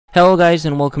Hello guys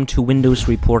and welcome to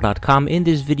windowsreport.com. In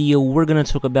this video we're going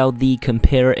to talk about the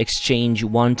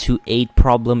CompareExchange128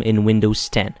 problem in Windows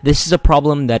 10. This is a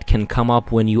problem that can come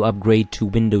up when you upgrade to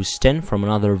Windows 10 from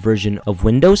another version of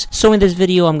Windows. So in this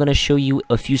video I'm going to show you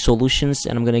a few solutions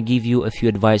and I'm going to give you a few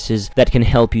advices that can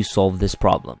help you solve this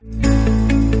problem.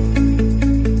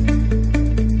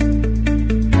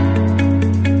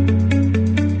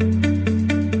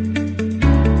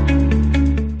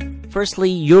 Firstly,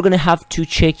 you're gonna have to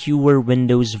check your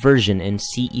Windows version and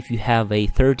see if you have a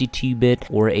 32-bit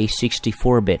or a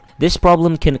 64-bit. This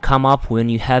problem can come up when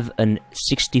you have a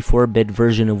 64-bit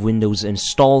version of Windows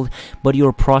installed, but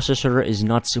your processor is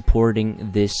not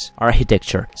supporting this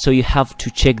architecture. So you have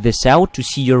to check this out. To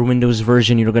see your Windows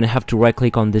version, you're gonna have to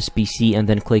right-click on this PC and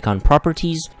then click on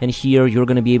Properties. And here you're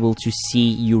gonna be able to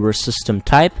see your system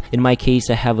type. In my case,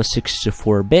 I have a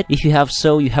 64-bit. If you have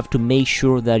so, you have to make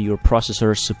sure that your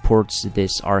processor supports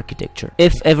this architecture.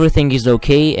 If everything is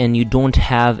okay and you don't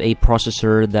have a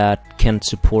processor that can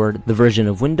support the version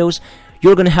of Windows,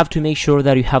 you're gonna have to make sure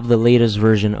that you have the latest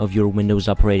version of your Windows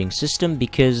operating system,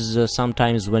 because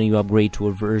sometimes when you upgrade to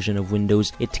a version of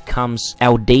Windows, it comes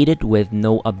outdated with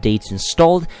no updates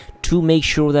installed. To make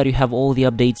sure that you have all the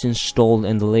updates installed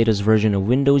and the latest version of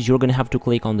Windows, you're gonna have to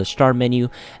click on the Start menu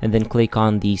and then click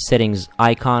on the Settings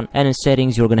icon, and in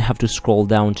Settings you're gonna have to scroll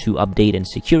down to Update and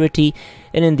Security,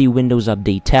 and in the Windows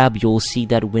Update tab you'll see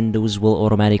that Windows will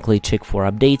automatically check for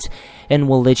updates and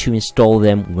will let you install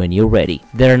them when you're ready.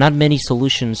 There are not many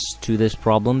solutions to this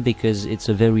problem because it's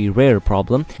a very rare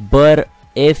problem, but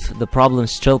if the problem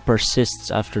still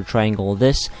persists after trying all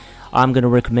this, I'm gonna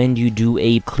recommend you do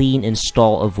a clean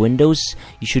install of Windows.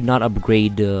 You should not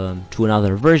upgrade to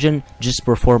another version. Just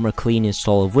perform a clean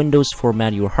install of Windows,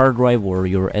 format your hard drive or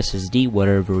your SSD,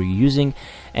 whatever you're using,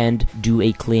 and do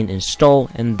a clean install,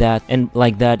 and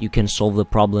like that you can solve the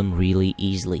problem really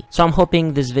easily. So I'm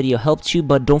hoping this video helped you,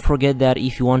 but don't forget that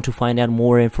if you want to find out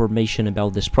more information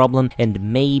about this problem and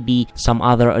maybe some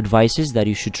other advices that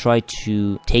you should try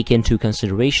to take into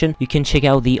consideration, you can check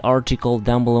out the article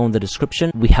down below in the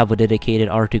description. We have a dedicated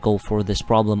article for this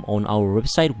problem on our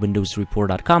website,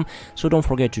 windowsreport.com, so don't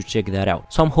forget to check that out.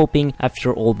 So I'm hoping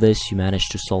after all this you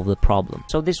managed to solve the problem.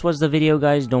 So this was the video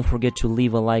guys. Don't forget to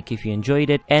leave a like if you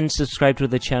enjoyed it, and subscribe to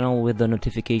the channel with the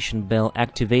notification bell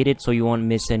activated so you won't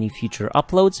miss any future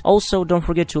uploads. Also, don't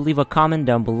forget to leave a comment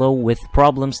down below with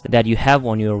problems that you have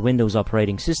on your Windows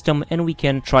operating system, and we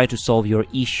can try to solve your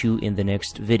issue in the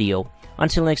next video.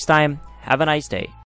 Until next time, have a nice day.